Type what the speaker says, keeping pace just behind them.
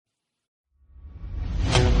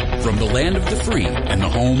From the land of the free and the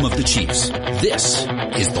home of the Chiefs, this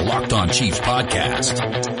is the Locked On Chiefs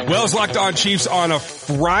podcast. Well, it's Locked On Chiefs on a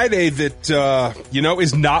Friday that,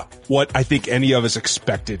 is not what I think any of us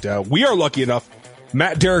expected. We are lucky enough.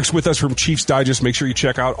 Matt Derrick's with us from Chiefs Digest. Make sure you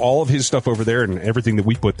check out all of his stuff over there and everything that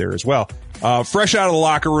we put there as well. Fresh out of the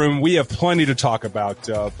locker room, we have plenty to talk about.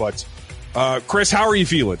 But Chris, how are you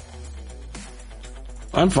feeling?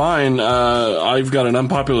 I'm fine. I've got an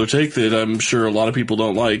unpopular take that I'm sure a lot of people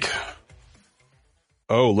don't like.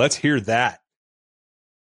 Oh, let's hear that.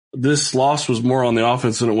 This loss was more on the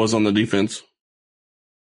offense than it was on the defense.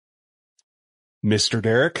 Mr.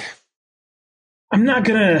 Derrick? I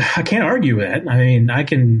can't argue that. I mean, I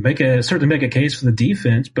can certainly make a case for the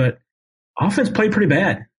defense, but offense played pretty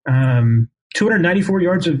bad. 294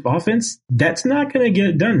 yards of offense, that's not going to get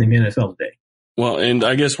it done in the NFL today. Well, and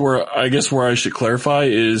I guess where I should clarify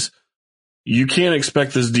is you can't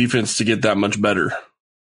expect this defense to get that much better.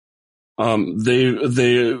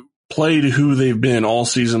 They played who they've been all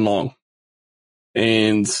season long.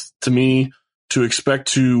 And to me, to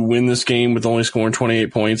expect to win this game with only scoring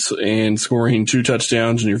 28 points and scoring 2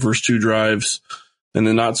 touchdowns in your first 2 drives and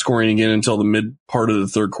then not scoring again until the mid part of the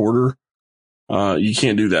third quarter, you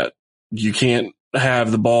can't do that. You can't have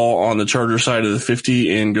the ball on the Charger side of the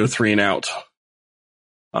 50 and go 3 and out.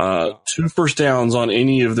 2 first downs on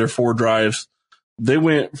any of their 4 drives. They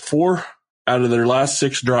went 4 out of their last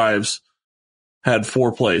 6 drives had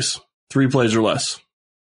 4 plays, 3 plays or less,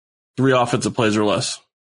 3 offensive plays or less.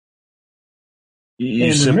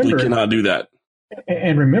 You simply cannot do that.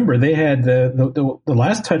 And remember, they had the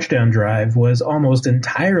last touchdown drive was almost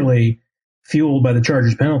entirely fueled by the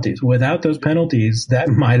Chargers penalties. Without those penalties, that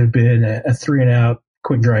might have been a 3 and out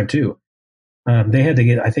quick drive too. They had to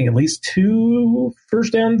get, I think, at least 2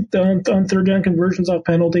 first down on third down conversions off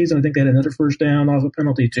penalties, and I think they had another first down off a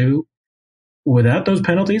penalty too. Without those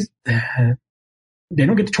penalties, they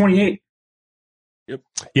don't get to 28. Yep.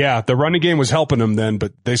 Yeah, the running game was helping them then,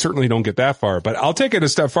 but they certainly don't get that far. But I'll take it a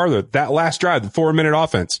step farther. That last drive, the 4-minute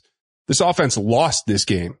offense, this offense lost this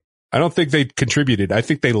game. I don't think they contributed. I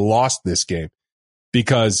think they lost this game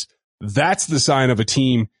because that's the sign of a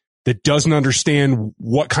team that doesn't understand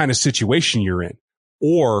what kind of situation you're in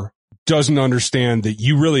or doesn't understand that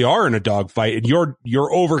you really are in a dogfight and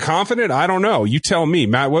you're overconfident. I don't know. You tell me,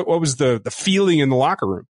 Matt, what was the feeling in the locker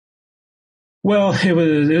room? Well, it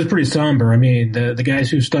was pretty somber. I mean, the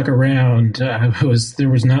guys who stuck around, there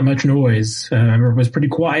was not much noise. It was pretty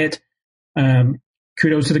quiet.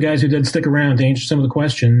 Kudos to the guys who did stick around to answer some of the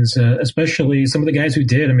questions, especially some of the guys who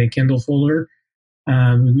did. I mean, Kendall Fuller,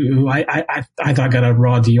 who I thought got a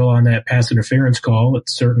raw deal on that pass interference call. It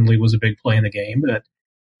certainly was a big play in the game. But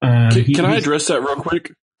can I address that real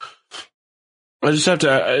quick? I just have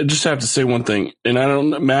to say one thing,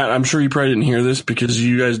 and Matt, I'm sure you probably didn't hear this because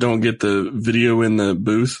you guys don't get the video in the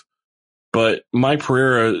booth, but Mike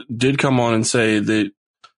Pereira did come on and say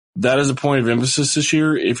that is a point of emphasis this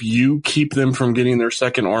year. If you keep them from getting their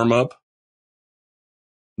second arm up,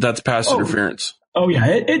 that's pass interference. Oh yeah,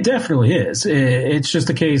 it definitely is. It's just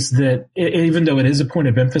a case that even though it is a point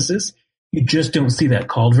of emphasis, you just don't see that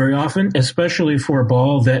called very often, especially for a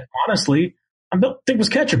ball that honestly I don't think was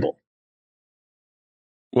catchable.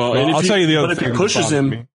 Well, and I'll tell you the other thing.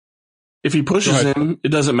 If he pushes him, it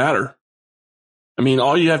doesn't matter. I mean,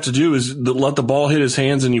 all you have to do is let the ball hit his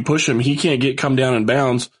hands and you push him. He can't come down in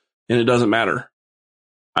bounds, and it doesn't matter.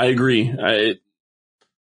 I agree.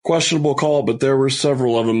 Questionable call, but there were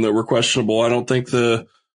several of them that were questionable. I don't think the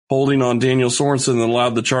holding on Daniel Sorensen that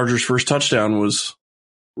allowed the Chargers' first touchdown was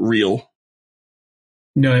real.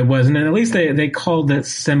 No, it wasn't. And at least they called that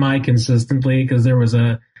semi-consistently because there were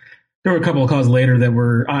a couple of calls later that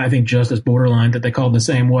were, I think, just as borderline that they called the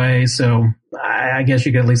same way. So I guess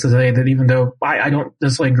you could at least say that even though I don't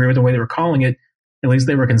necessarily agree with the way they were calling it, at least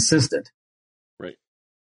they were consistent. Right.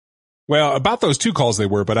 Well, about those 2 calls they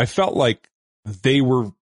were, but I felt like they were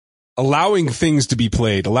allowing things to be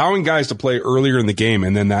played, allowing guys to play earlier in the game.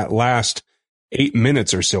 And then that last 8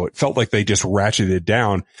 minutes or so, it felt like they just ratcheted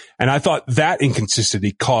down. And I thought that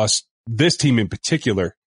inconsistency cost this team in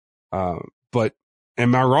particular. But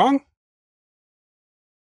am I wrong?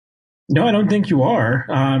 No, I don't think you are.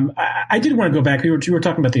 I did want to go back. You were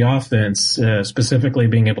talking about the offense, specifically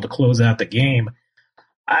being able to close out the game.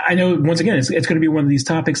 I know, once again, it's going to be one of these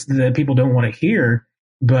topics that people don't want to hear,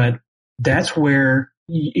 but that's where,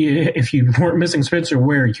 if you weren't missing Spencer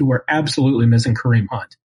Ware, you were absolutely missing Kareem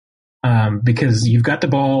Hunt. Because you've got the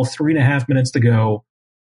ball, 3.5 minutes to go.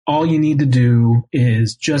 All you need to do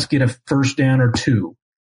is just get a first down or 2.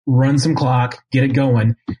 Run some clock, get it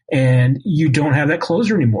going, and you don't have that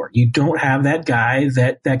closer anymore. You don't have that guy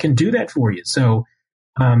that can do that for you. So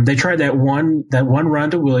They tried that one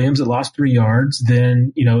run to Williams that lost 3 yards.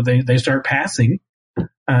 Then, they start passing. You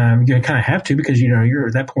kind of have to because, you're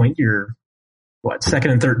at that point, you're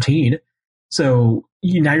second and 13. So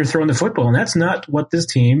now you're throwing the football, and that's not what this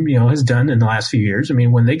team, has done in the last few years. I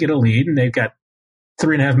mean, when they get a lead and they've got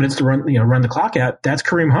 3.5 minutes to run the clock out, that's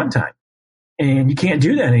Kareem Hunt time. And you can't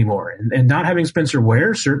do that anymore. And not having Spencer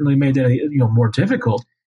Ware certainly made that, more difficult.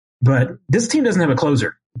 But this team doesn't have a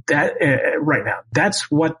closer that right now.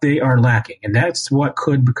 That's what they are lacking. And that's what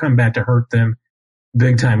could come back to hurt them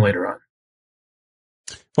big time later on.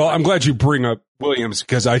 Well, I'm glad you bring up Williams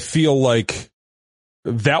because I feel like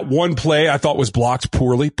that one play I thought was blocked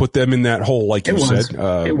poorly, put them in that hole, like you said.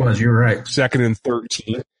 It was. You're right. Second and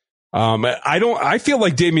 13. I feel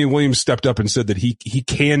like Damian Williams stepped up and said that he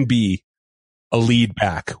can be a lead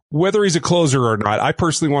back, whether he's a closer or not. I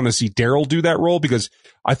personally want to see Darrell do that role because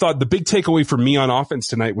I thought the big takeaway for me on offense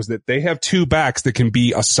tonight was that they have 2 backs that can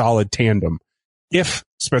be a solid tandem if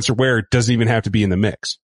Spencer Ware doesn't even have to be in the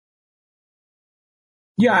mix.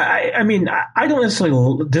 Yeah, I mean, I don't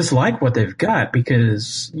necessarily dislike what they've got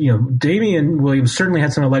because, Damian Williams certainly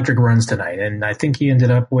had some electric runs tonight, and I think he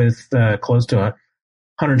ended up with close to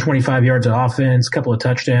 125 yards of offense, a couple of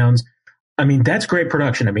touchdowns. I mean, that's great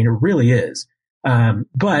production. I mean, it really is.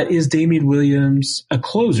 But is Damian Williams a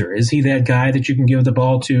closer? Is he that guy that you can give the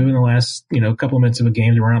ball to in the last, couple of minutes of a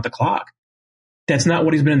game to run out the clock? That's not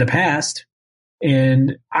what he's been in the past,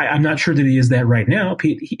 and I'm not sure that he is that right now.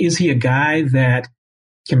 Is he a guy that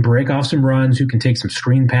can break off some runs, who can take some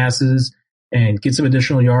screen passes and get some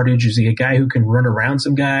additional yardage? Is he a guy who can run around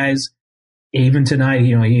some guys? Even tonight,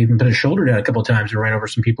 he even put his shoulder down a couple of times and ran over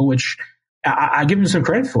some people, which I give him some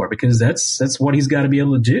credit for because that's what he's got to be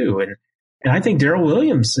able to do. And I think Darrell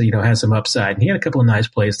Williams, has some upside. And he had a couple of nice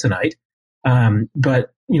plays tonight.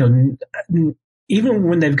 But even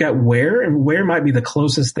when they've got Ware, and Ware might be the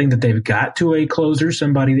closest thing that they've got to a closer,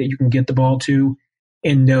 somebody that you can get the ball to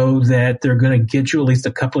and know that they're going to get you at least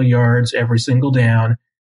a couple of yards every single down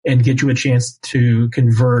and get you a chance to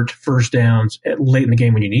convert first downs late in the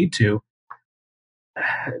game when you need to.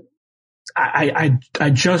 I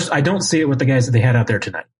don't see it with the guys that they had out there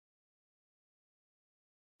tonight.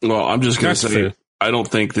 Well, I'm just going to say, I don't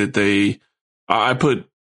think that I put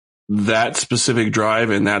that specific drive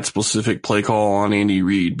and that specific play call on Andy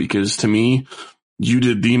Reid because to me, you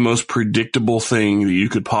did the most predictable thing that you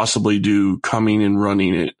could possibly do, coming and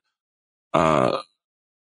running it up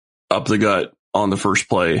the gut on the first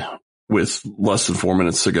play with less than 4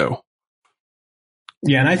 minutes to go.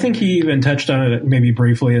 Yeah, and I think he even touched on it maybe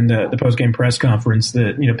briefly in the post-game press conference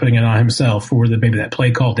that, putting it on himself for maybe that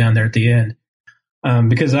play call down there at the end.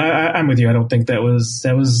 Because I'm with you. I don't think that was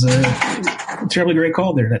a terribly great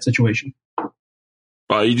call there in that situation.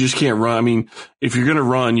 You just can't run. I mean, if you're going to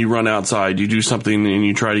run, you run outside. You do something and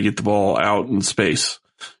you try to get the ball out in space.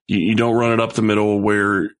 You don't run it up the middle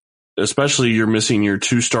where, especially, you're missing your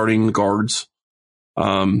 2 starting guards.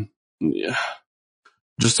 Yeah.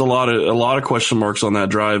 Just a lot of question marks on that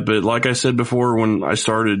drive. But like I said before, when I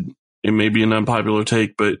started, it may be an unpopular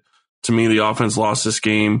take, but to me, the offense lost this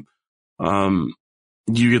game.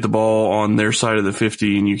 You get the ball on their side of the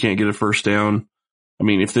 50 and you can't get a first down. I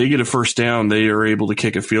mean, if they get a first down, they are able to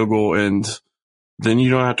kick a field goal and then you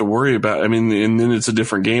don't have to worry about, and then it's a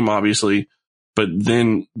different game, obviously, but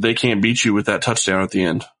then they can't beat you with that touchdown at the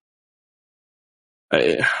end.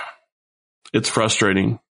 It's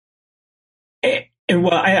frustrating. And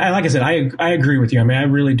well, like I said, I agree with you. I mean, I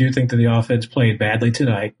really do think that the offense played badly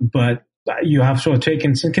tonight, but you have to take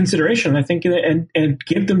in some consideration, I think, and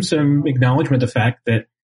give them some acknowledgement of the fact that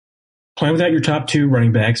playing without your top 2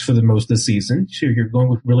 running backs for the most of the season, so you're going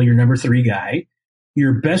with really your number 3 guy.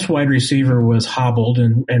 Your best wide receiver was hobbled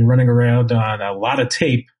and running around on a lot of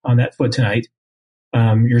tape on that foot tonight.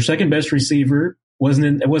 Your second best receiver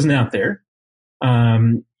wasn't out there.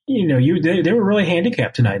 They were really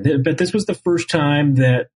handicapped tonight. But this was the first time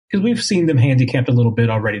that, because we've seen them handicapped a little bit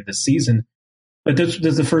already this season, but this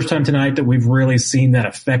was the first time tonight that we've really seen that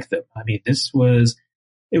affect them. I mean, this was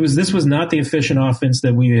not the efficient offense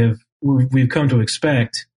that we've come to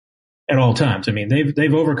expect at all times. I mean,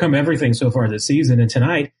 they've overcome everything so far this season, and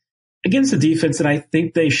tonight against a defense that I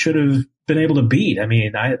think they should have been able to beat. I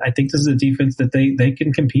mean, I think this is a defense that they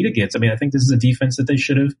can compete against. I mean, I think this is a defense that they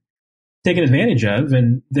should have taken advantage of,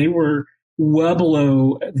 and they were well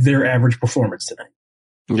below their average performance tonight.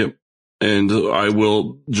 Yep. And I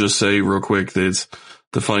will just say real quick that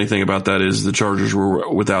the funny thing about that is the Chargers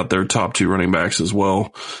were without their top 2 running backs as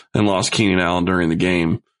well and lost Keenan Allen during the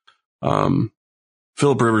game.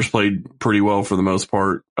 Phillip Rivers played pretty well for the most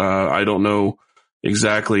part. I don't know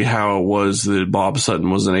exactly how it was that Bob Sutton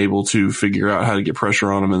wasn't able to figure out how to get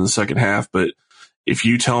pressure on him in the second half. But if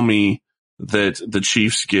you tell me that the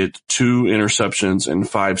Chiefs get 2 interceptions and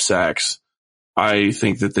 5 sacks, I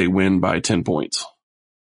think that they win by 10 points.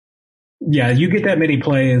 Yeah, you get that many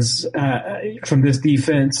plays from this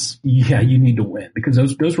defense, yeah, you need to win because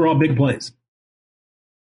those were all big plays.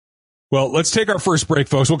 Well, let's take our first break,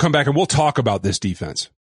 folks. We'll come back and we'll talk about this defense.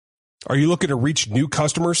 Are you looking to reach new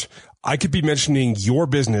customers? I could be mentioning your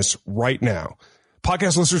business right now.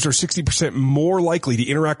 Podcast listeners are 60% more likely to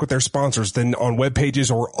interact with their sponsors than on web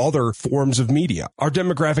pages or other forms of media. Our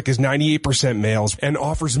demographic is 98% males and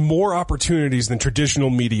offers more opportunities than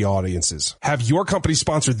traditional media audiences. Have your company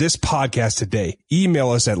sponsor this podcast today.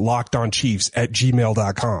 Email us at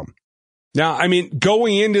lockedonchiefs@gmail.com. Now, I mean,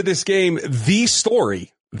 going into this game, the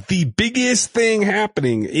story, the biggest thing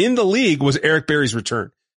happening in the league was Eric Berry's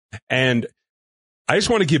return. And I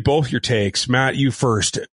just want to get both your takes. Matt, you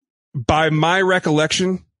first. By my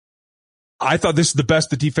recollection, I thought this is the best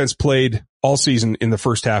the defense played all season in the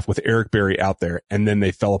first half with Eric Berry out there, and then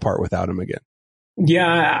they fell apart without him again.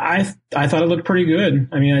 Yeah, I thought it looked pretty good.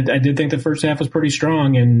 I mean, I did think the first half was pretty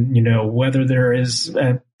strong, and, you know, whether there is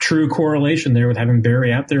a true correlation there with having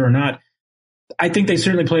Berry out there or not, I think they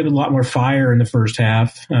certainly played with a lot more fire in the first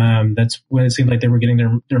half. That's when it seemed like they were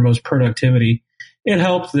getting their most productivity. It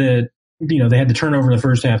helped that, you know, they had the turnover in the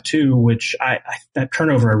first half too, which that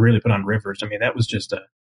turnover I really put on Rivers. I mean, that was just a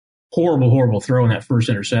horrible, horrible throw in that first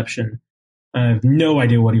interception. I have no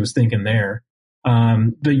idea what he was thinking there.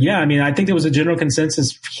 But yeah, I mean, I think there was a general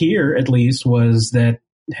consensus here, at least, was that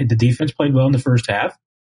the defense played well in the first half,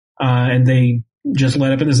 and they just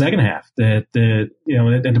let up in the second half. And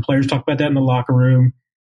the players talked about that in the locker room.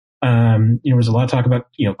 There was a lot of talk about,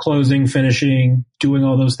 you know, closing, finishing, doing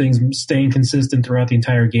all those things, staying consistent throughout the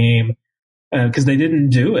entire game. Because they didn't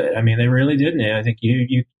do it. I mean, they really didn't. I think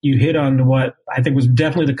you hit on what I think was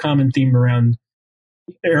definitely the common theme around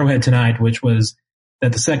Arrowhead tonight, which was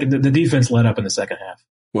that the defense let up in the second half.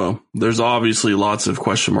 Well, there's obviously lots of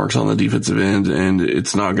question marks on the defensive end, and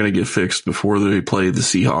it's not going to get fixed before they play the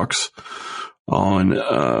Seahawks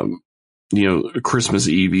on, Christmas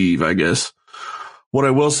Eve, I guess. What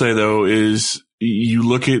I will say though is you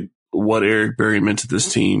look at what Eric Berry meant to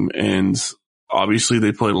this team, and obviously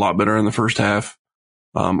they played a lot better in the first half.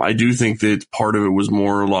 I do think that part of it was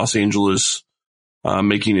more Los Angeles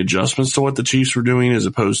making adjustments to what the Chiefs were doing as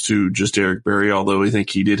opposed to just Eric Berry, although I think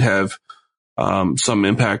he did have some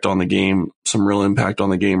impact on the game, some real impact on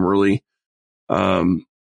the game, really. It's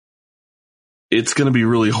going to be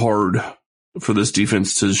really hard for this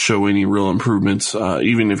defense to show any real improvements,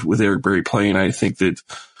 even if with Eric Berry playing. I think that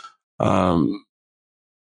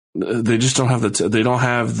they just don't have they don't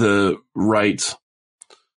have the right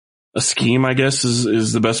scheme, I guess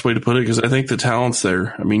is the best way to put it, because I think the talent's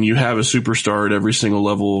there. I mean, you have a superstar at every single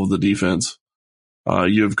level of the defense.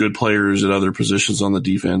 You have good players at other positions on the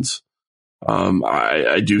defense.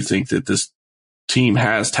 I do think that this team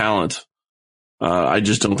has talent. I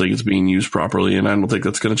just don't think it's being used properly, and I don't think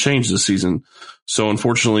that's going to change this season. So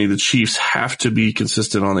unfortunately, the Chiefs have to be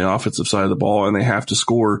consistent on the offensive side of the ball, and they have to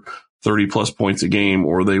score 30 plus points a game,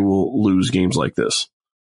 or they will lose games like this.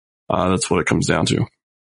 That's what it comes down to.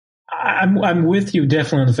 I'm with you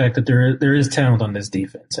definitely on the fact that there is talent on this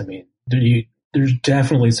defense. I mean, there's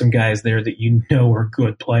definitely some guys there that you know are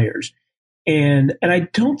good players. And I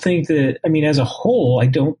don't think that, I mean, as a whole, I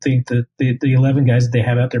don't think that the 11 guys that they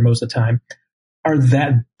have out there most of the time are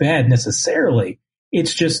that bad necessarily.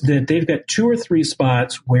 It's just that they've got 2 or 3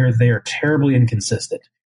 spots where they are terribly inconsistent,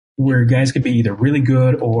 where guys could be either really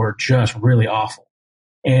good or just really awful.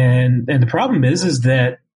 And the problem is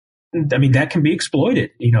that, I mean, that can be exploited.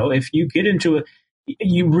 You know, if you get into it,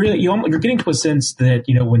 you're getting to a sense that,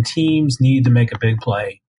 you know, when teams need to make a big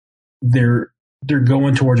play, they're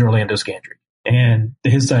going towards Orlando Scandrick and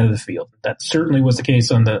his side of the field. That certainly was the case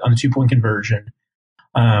on the 2-point conversion.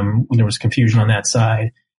 When there was confusion on that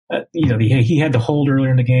side, he had the hold earlier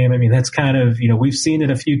in the game. I mean, that's kind of, you know, we've seen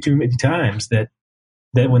it a few too many times that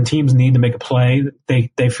when teams need to make a play,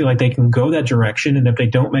 they feel like they can go that direction. And if they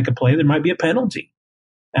don't make a play, there might be a penalty.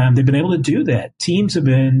 They've been able to do that. Teams have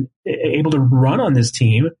been able to run on this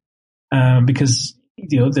team, because,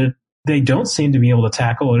 you know, they don't seem to be able to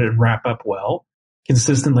tackle it and wrap up well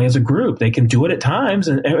consistently as a group. They can do it at times.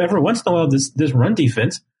 And every once in a while, this run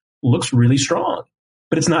defense looks really strong,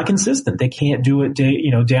 but it's not consistent. They can't do it,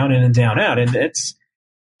 down in and down out. And that's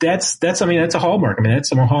a hallmark. I mean,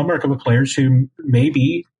 that's a hallmark of players who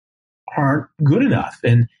maybe aren't good enough.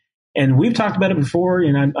 And we've talked about it before,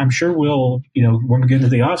 and I'm sure we'll, when we get into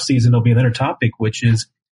the offseason, there'll be another topic, which is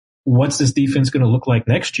what's this defense going to look like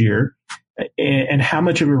next year? and how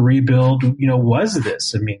much of a rebuild, was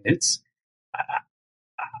this? I mean,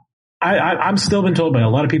 I'm still been told by a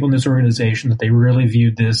lot of people in this organization that they really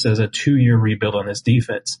viewed this as a 2-year rebuild on this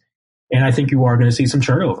defense. And I think you are going to see some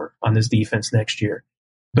turnover on this defense next year.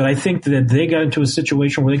 But I think that they got into a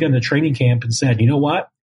situation where they got into training camp and said, you know what?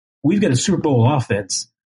 We've got a Super Bowl offense.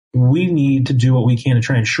 We need to do what we can to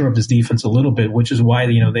try and shore up this defense a little bit, which is why,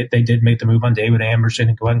 they did make the move on David Amerson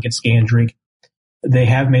and go out and get Scandrick. They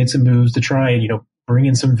have made some moves to try and, bring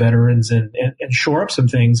in some veterans and shore up some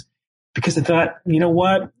things. Because they thought, you know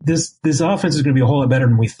what, this offense is going to be a whole lot better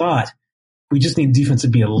than we thought. We just need defense to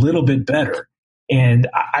be a little bit better. And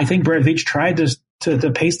I think Brett Veach tried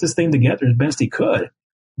to paste this thing together as best he could.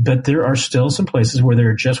 But there are still some places where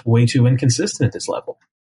they're just way too inconsistent at this level.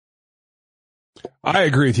 I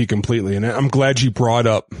agree with you completely. And I'm glad you brought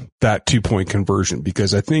up that 2-point conversion,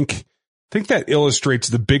 because I think that illustrates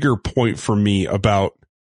the bigger point for me about,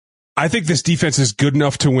 I think this defense is good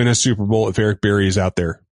enough to win a Super Bowl if Eric Berry is out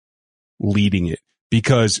there leading it,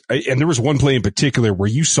 because, and there was one play in particular where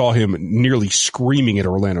you saw him nearly screaming at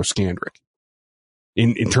Orlando Scandrick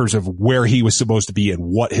in terms of where he was supposed to be and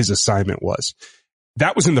what his assignment was.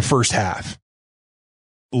 That was in the first half.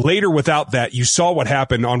 Later, without that, you saw what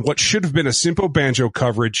happened on what should have been a simple banjo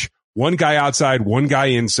coverage. One guy outside, one guy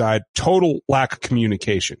inside, total lack of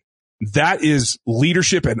communication. That is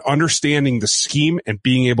leadership and understanding the scheme and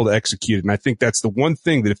being able to execute it. And I think that's the one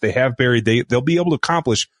thing that if they have Berry, they'll be able to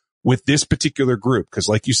accomplish with this particular group. Because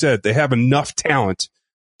like you said, they have enough talent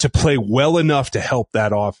to play well enough to help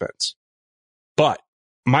that offense. But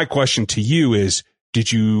my question to you is,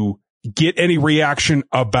 did you get any reaction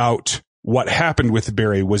about what happened with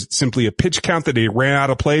Berry? Was it simply a pitch count that he ran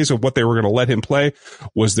out of plays of what they were going to let him play?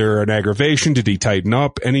 Was there an aggravation? Did he tighten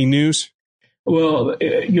up? Any news? Well,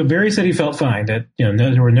 Berry said he felt fine, that,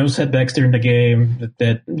 there were no setbacks during the game,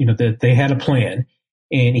 that they had a plan.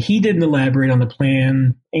 And he didn't elaborate on the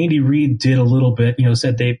plan. Andy Reid did a little bit,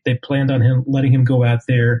 said they planned on him letting him go out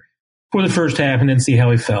there for the first half and then see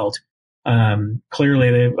how he felt.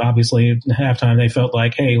 Clearly, they obviously at halftime they felt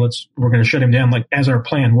like, hey, we're going to shut him down, like as our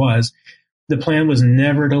plan was. The plan was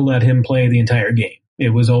never to let him play the entire game. It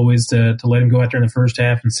was always to let him go out there in the first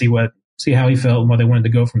half and see how he felt and what they wanted to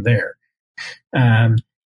go from there.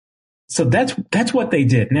 So that's what they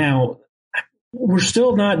did. Now, we're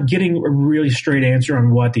still not getting a really straight answer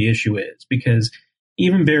on what the issue is, because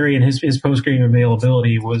even Berry and his post-game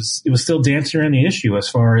availability was still dancing around the issue as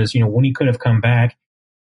far as, when he could have come back,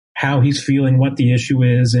 how he's feeling, what the issue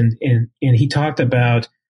is. And he talked about,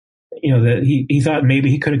 that he thought maybe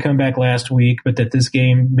he could have come back last week, but that this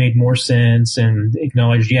game made more sense, and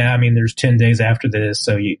acknowledged, there's 10 days after this.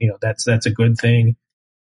 So, that's a good thing.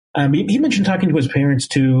 He mentioned talking to his parents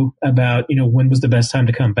too about, when was the best time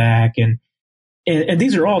to come back. And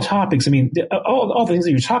these are all topics. I mean, all the things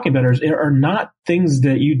that you're talking about are not things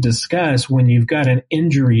that you discuss when you've got an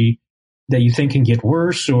injury that you think can get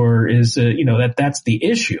worse, or is, that's the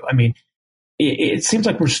issue. I mean, it seems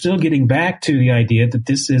like we're still getting back to the idea that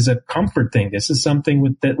this is a comfort thing. This is something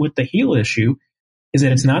with the heel issue, is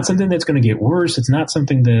that it's not something that's going to get worse. It's not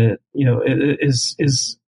something that,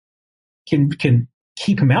 can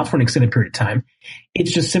keep him out for an extended period of time.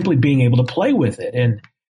 It's just simply being able to play with it. And,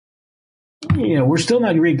 we're still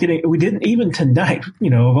not really we didn't even tonight,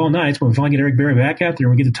 of all nights, when we finally get Eric Berry back out there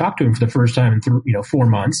and we get to talk to him for the first time in 4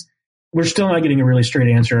 months, we're still not getting a really straight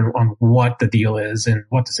answer on what the deal is and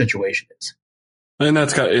what the situation is. And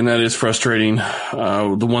that is frustrating.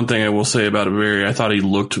 The one thing I will say about Berry, I thought he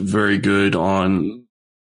looked very good on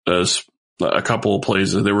a couple of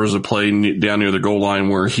plays. There was a play down near the goal line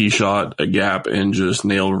where he shot a gap and just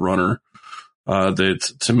nailed a runner.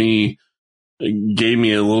 That to me gave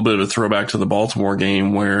me a little bit of a throwback to the Baltimore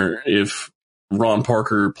game, where if Ron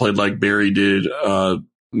Parker played like Berry did,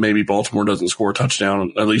 maybe Baltimore doesn't score a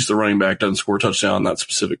touchdown. At least the running back doesn't score a touchdown on that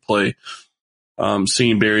specific play.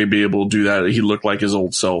 Seeing Berry be able to do that, he looked like his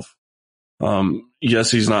old self.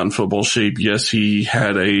 Yes, he's not in football shape. Yes, he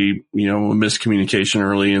had a miscommunication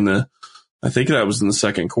early I think that was in the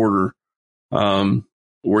second quarter,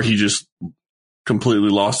 where he just completely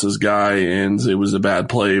lost his guy and it was a bad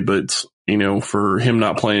play. But, for him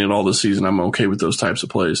not playing at all this season, I'm okay with those types of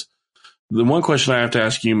plays. The one question I have to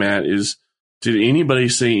ask you, Matt, is did anybody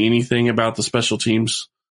say anything about the special teams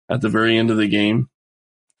at the very end of the game?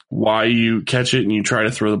 Why you catch it and you try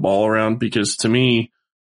to throw the ball around? Because to me,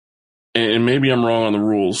 and maybe I'm wrong on the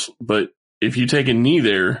rules, but if you take a knee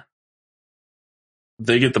there,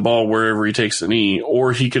 they get the ball wherever he takes the knee,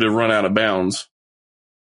 or he could have run out of bounds.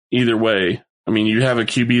 Either way, I mean, you have a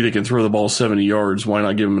QB that can throw the ball 70 yards. Why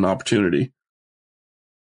not give him an opportunity?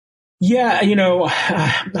 Yeah, no,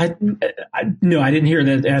 I didn't hear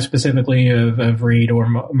that as specifically of Reed or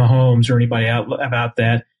Mahomes or anybody out about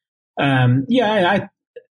that.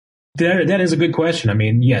 That is a good question. I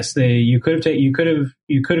mean, yes, you could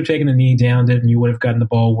have taken the knee down, and you would have gotten the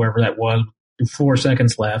ball wherever that was, 4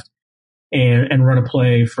 seconds left, and run a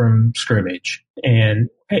play from scrimmage. And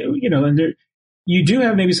you do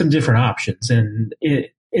have maybe some different options, and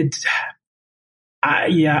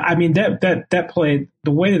that play,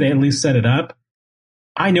 the way that they at least set it up,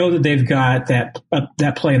 I know that they've got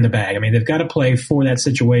that play in the bag. I mean, they've got a play for that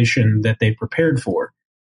situation that they prepared for.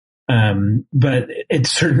 But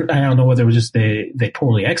it's certain, I don't know whether it was just they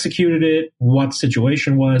poorly executed it, what the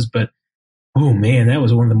situation was, but oh man, that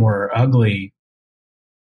was one of the more ugly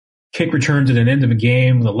kick returns at an end of a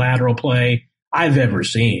game, the lateral play I've ever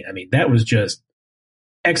seen. I mean, that was just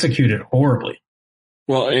executed horribly.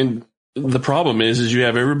 Well, and the problem is you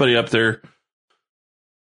have everybody up there.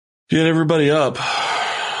 You had everybody up.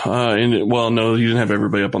 No, you didn't have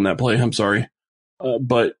everybody up on that play. I'm sorry.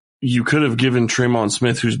 But you could have given Tremon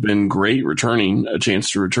Smith, who's been great returning, a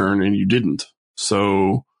chance to return, and you didn't.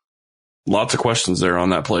 So lots of questions there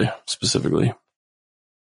on that play specifically.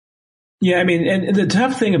 Yeah, I mean, and the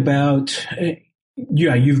tough thing about,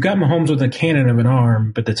 you've got Mahomes with a cannon of an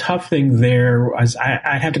arm, but the tough thing there is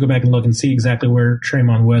I have to go back and look and see exactly where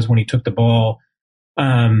Tremon was when he took the ball.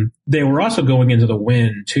 They were also going into the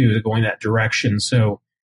wind, too, going that direction. So,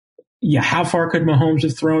 yeah, how far could Mahomes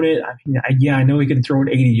have thrown it? I mean, I know he can throw it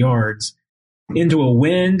 80 yards. Into a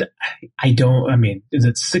wind, is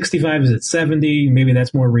it 65? Is it 70? Maybe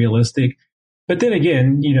that's more realistic. But then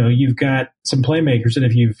again, you've got some playmakers that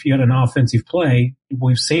if you got an offensive play,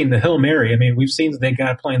 we've seen the Hail Mary. I mean, we've seen that they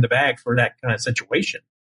got to play in the bag for that kind of situation.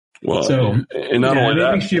 Well, so, and not only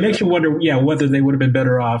that, it makes you wonder, whether they would have been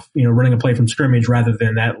better off, running a play from scrimmage rather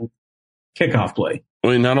than that kickoff play.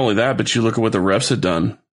 Well, not only that, but you look at what the refs had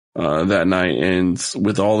done that night, and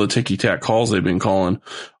with all the ticky-tack calls they've been calling,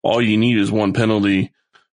 all you need is one penalty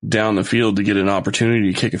down the field to get an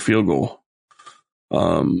opportunity to kick a field goal.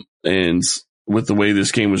 And with the way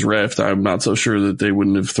this game was reffed, I'm not so sure that they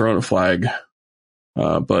wouldn't have thrown a flag.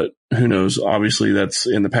 But who knows? Obviously, that's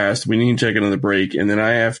in the past. We need to take another break, and then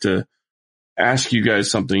I have to ask you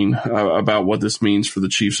guys something about what this means for the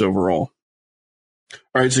Chiefs overall.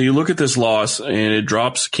 All right, so you look at this loss, and it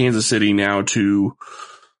drops Kansas City now to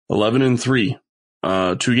 11-3.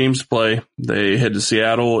 2 games to play. They head to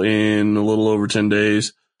Seattle in a little over 10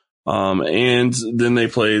 days. And then they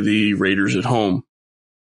play the Raiders at home.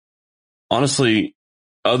 Honestly,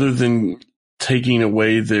 other than taking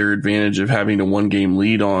away their advantage of having a 1-game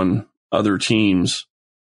lead on other teams,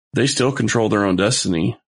 they still control their own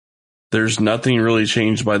destiny. There's nothing really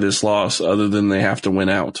changed by this loss other than they have to win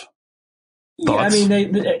out. Thoughts?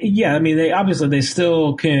 Yeah, I mean, they obviously they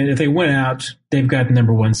still can. If they win out, they've got the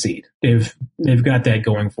number 1 seed. They've got that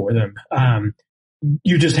going for them.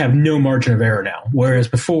 You just have no margin of error now. Whereas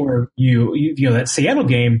before, that Seattle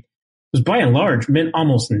game was by and large meant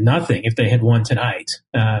almost nothing if they had won tonight,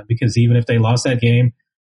 because even if they lost that game,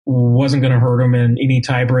 wasn't going to hurt them in any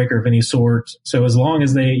tiebreaker of any sort. So as long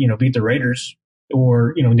as they beat the Raiders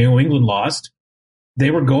or New England lost,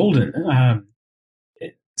 they were golden.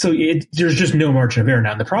 So there's just no margin of error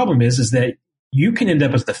now. And the problem is that you can end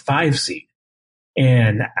up as the 5 seed.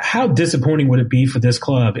 And how disappointing would it be for this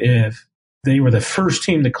club if they were the first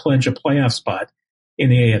team to clinch a playoff spot in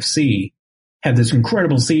the AFC, have this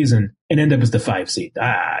incredible season, and end up as the 5 seed?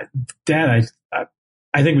 That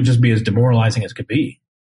I think would just be as demoralizing as could be.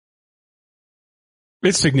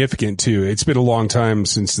 It's significant too. It's been a long time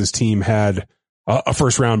since this team had a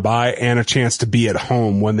first round bye and a chance to be at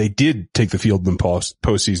home when they did take the field in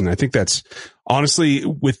postseason. I think that's honestly,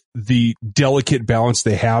 with the delicate balance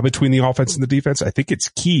they have between the offense and the defense, I think it's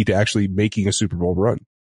key to actually making a Super Bowl run.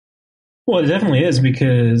 Well, it definitely is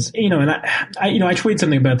because, and I tweeted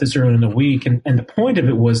something about this earlier in the week, and the point of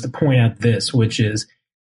it was to point out this, which is,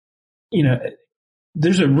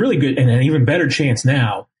 there's a really good and an even better chance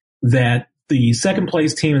now that the second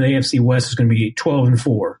place team in the AFC West is going to be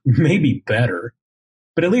 12-4, maybe better,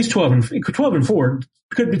 but at least 12-4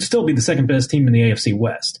 could still be the second best team in the AFC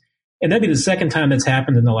West. And that'd be the second time that's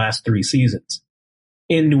happened in the last 3 seasons.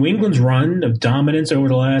 In New England's run of dominance over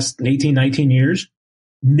the last 18, 19 years,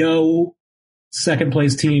 no second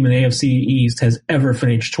place team in the AFC East has ever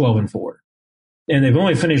finished 12-4. And they've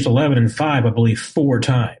only finished 11-5, I believe, 4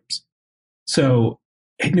 times. So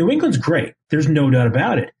New England's great. There's no doubt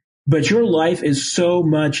about it. But your life is so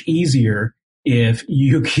much easier if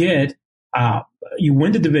you get, you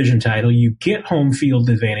win the division title, you get home field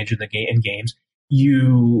advantage in games.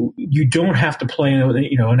 You don't have to play,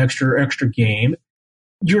 an extra game.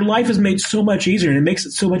 your life is made so much easier, and it makes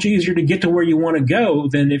it so much easier to get to where you want to go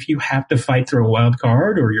than if you have to fight through a wild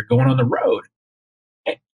card or you're going on the road.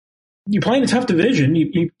 You play in a tough division.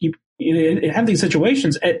 You have these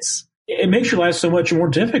situations. It makes your life so much more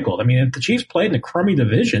difficult. I mean, if the Chiefs played in a crummy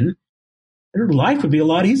division, their life would be a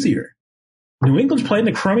lot easier. New England's played in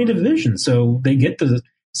a crummy division, so they get to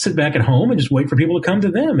sit back at home and just wait for people to come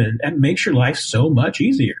to them, and that makes your life so much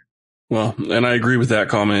easier. Well, and I agree with that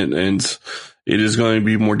comment, and it is going to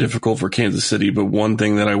be more difficult for Kansas City, but one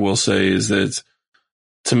thing that I will say is that,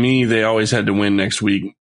 to me, they always had to win next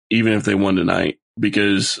week, even if they won tonight,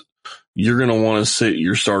 because you're going to want to sit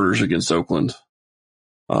your starters against Oakland.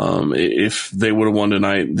 If they would have won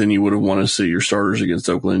tonight, then you would have wanted to sit your starters against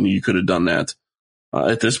Oakland. You could have done that.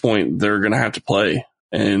 At this point, they're going to have to play.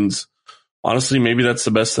 And honestly, maybe that's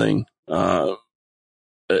the best thing. The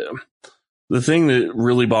thing that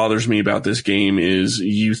really bothers me about this game is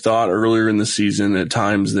you thought earlier in the season at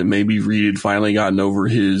times that maybe Reed had finally gotten over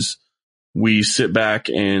his, we sit back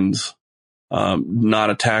and not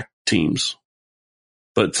attack teams.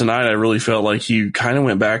 But tonight I really felt like he kind of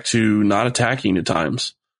went back to not attacking at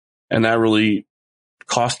times. And that really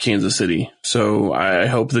cost Kansas City. So I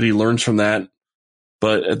hope that he learns from that.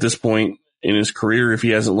 But at this point in his career, if he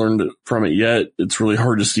hasn't learned from it yet, it's really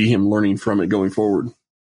hard to see him learning from it going forward.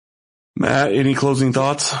 Matt, any closing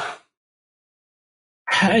thoughts?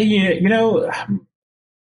 You know,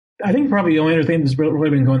 I think probably the only other thing that's really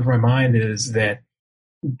been going through my mind is that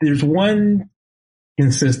there's one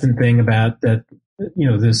consistent thing about that, you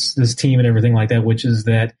know, this team and everything like that, which is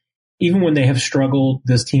that even when they have struggled,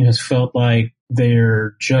 this team has felt like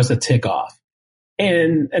they're just a tick off.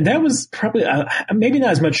 And that was probably maybe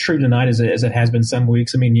not as much true tonight as it has been some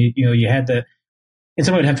weeks. I mean, you had the, and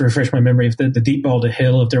somebody would have to refresh my memory if the deep ball to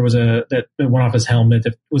Hill, if there was that went off his helmet,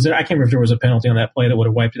 I can't remember if there was a penalty on that play that would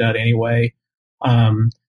have wiped it out anyway.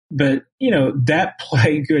 But you know, that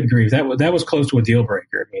play, good grief, that was close to a deal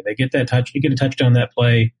breaker. I mean, they get that touch, you get a touchdown on that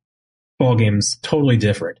play, ball game's totally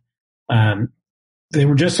different. They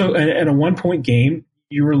were just so, at a 1-point game,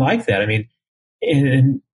 you were like that. I mean,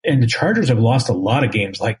 and the Chargers have lost a lot of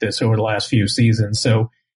games like this over the last few seasons. So,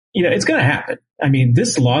 you know, it's going to happen. I mean,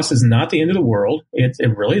 this loss is not the end of the world. It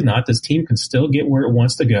really is not. This team can still get where it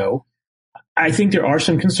wants to go. I think there are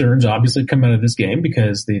some concerns, obviously, come out of this game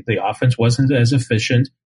because the offense wasn't as efficient.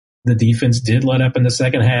 The defense did let up in the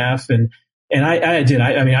second half. And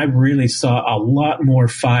I really saw a lot more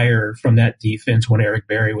fire from that defense when Eric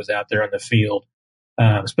Berry was out there on the field,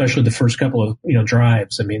 especially the first couple of,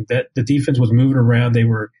 drives. I mean, that the defense was moving around. They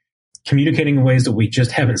were communicating in ways that we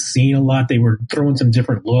just haven't seen a lot. They were throwing some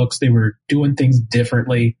different looks. They were doing things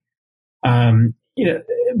differently.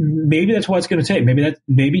 Maybe that's what it's going to take.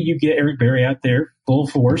 Maybe you get Eric Berry out there full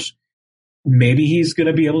force. Maybe he's going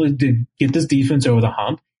to be able to get this defense over the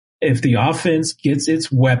hump. If the offense gets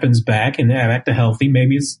its weapons back and back to healthy,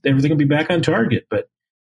 maybe everything will be back on target. But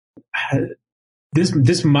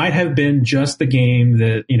this might have been just the game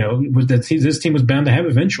that this team was bound to have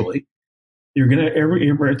eventually.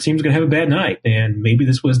 Every team's gonna have a bad night, and maybe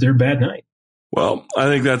this was their bad night. Well, I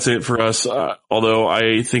think that's it for us. Although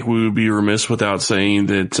I think we would be remiss without saying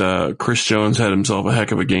that Chris Jones had himself a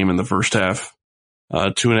heck of a game in the first half.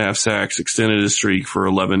 2.5 sacks, extended his streak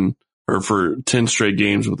for 10 straight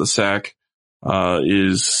games with a sack.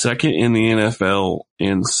 Is second in the NFL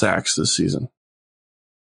in sacks this season.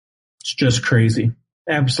 It's just crazy,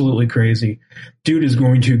 absolutely crazy. Dude is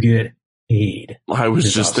going to get paid. I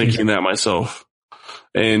was just thinking that myself.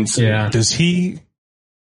 And yeah, does he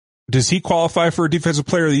qualify for a Defensive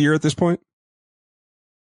Player of the Year at this point?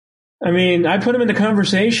 I mean, I put him in the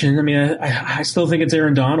conversation. I mean, I still think it's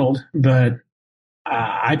Aaron Donald, but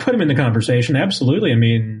I put him in the conversation. Absolutely. I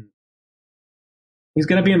mean, he's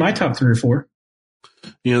going to be in my top 3 or 4.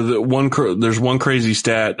 There's one crazy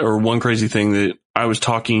stat or one crazy thing that I was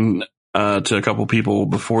talking to a couple people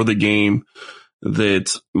before the game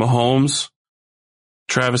that Mahomes,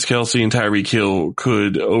 Travis Kelce, and Tyreek Hill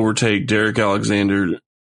could overtake Derek Alexander,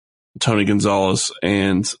 Tony Gonzalez,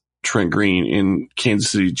 and Trent Green in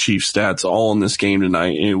Kansas City Chiefs stats all in this game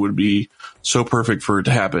tonight. And it would be so perfect for it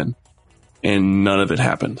to happen. And none of it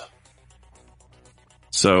happened.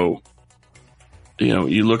 So,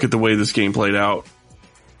 you look at the way this game played out.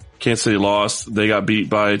 Kansas City lost. They got beat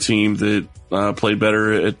by a team that played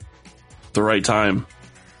better at the right time.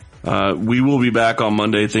 We will be back on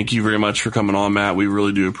Monday. Thank you very much for coming on, Matt. We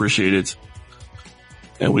really do appreciate it.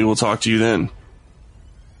 And we will talk to you then.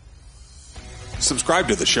 Subscribe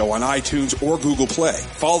to the show on iTunes or Google Play.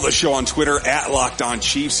 Follow the show on Twitter at Locked On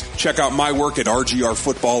Chiefs. Check out my work at RGR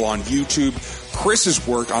Football on YouTube, Chris's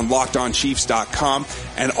work on LockedOnChiefs.com,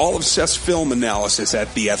 and all of Seth's film analysis at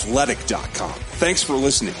TheAthletic.com. Thanks for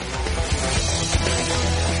listening.